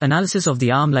Analysis of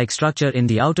the arm-like structure in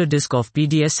the outer disk of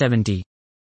PDS 70.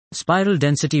 Spiral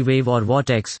density wave or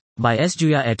vortex, by S.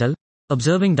 Juya et al.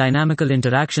 Observing dynamical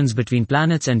interactions between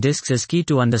planets and disks is key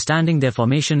to understanding their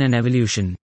formation and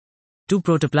evolution. Two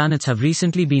protoplanets have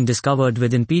recently been discovered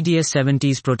within PDS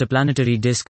 70's protoplanetary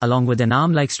disk, along with an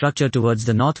arm-like structure towards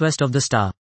the northwest of the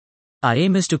star. Our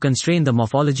aim is to constrain the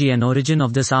morphology and origin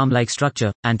of this arm-like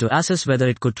structure, and to assess whether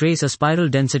it could trace a spiral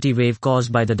density wave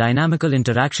caused by the dynamical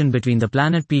interaction between the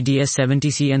planet PDS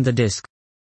 70c and the disk.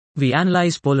 We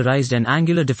analyze polarized and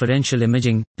angular differential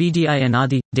imaging, PDI and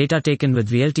ADI, data taken with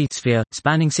VLT sphere,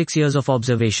 spanning 6 years of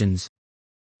observations.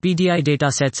 PDI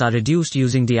data sets are reduced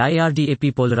using the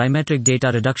IRD-AP polarimetric data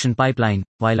reduction pipeline,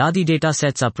 while ADI data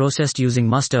sets are processed using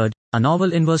mustard, a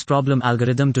novel inverse problem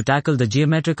algorithm to tackle the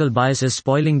geometrical biases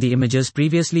spoiling the images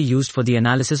previously used for the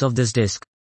analysis of this disk.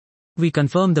 We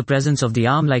confirm the presence of the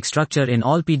arm-like structure in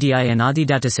all PDI and ADI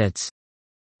datasets.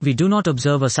 We do not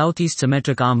observe a southeast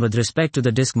symmetric arm with respect to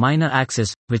the disk minor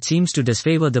axis, which seems to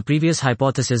disfavor the previous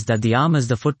hypothesis that the arm is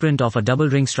the footprint of a double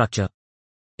ring structure.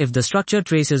 If the structure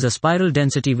traces a spiral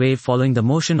density wave following the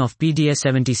motion of PDS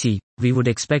 70c, we would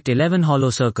expect 11 hollow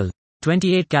circle,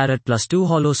 28 carat plus 2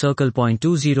 hollow circle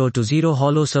 0.20 to 0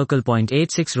 hollow circle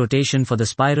 0.86 rotation for the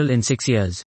spiral in 6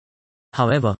 years.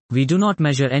 However, we do not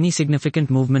measure any significant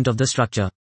movement of the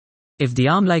structure. If the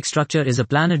arm-like structure is a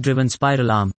planet-driven spiral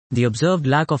arm, the observed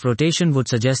lack of rotation would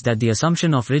suggest that the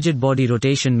assumption of rigid body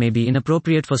rotation may be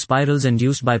inappropriate for spirals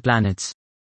induced by planets.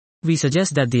 We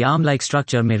suggest that the arm-like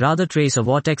structure may rather trace a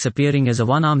vortex appearing as a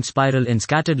one-armed spiral in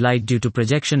scattered light due to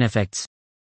projection effects.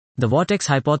 The vortex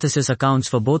hypothesis accounts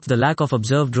for both the lack of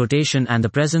observed rotation and the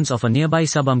presence of a nearby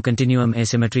subarm continuum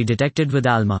asymmetry detected with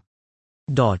ALMA.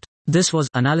 This was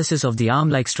analysis of the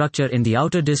arm-like structure in the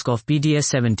outer disk of PDS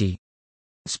 70.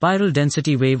 Spiral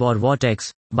density wave or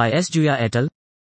vortex, by S. Juya et al.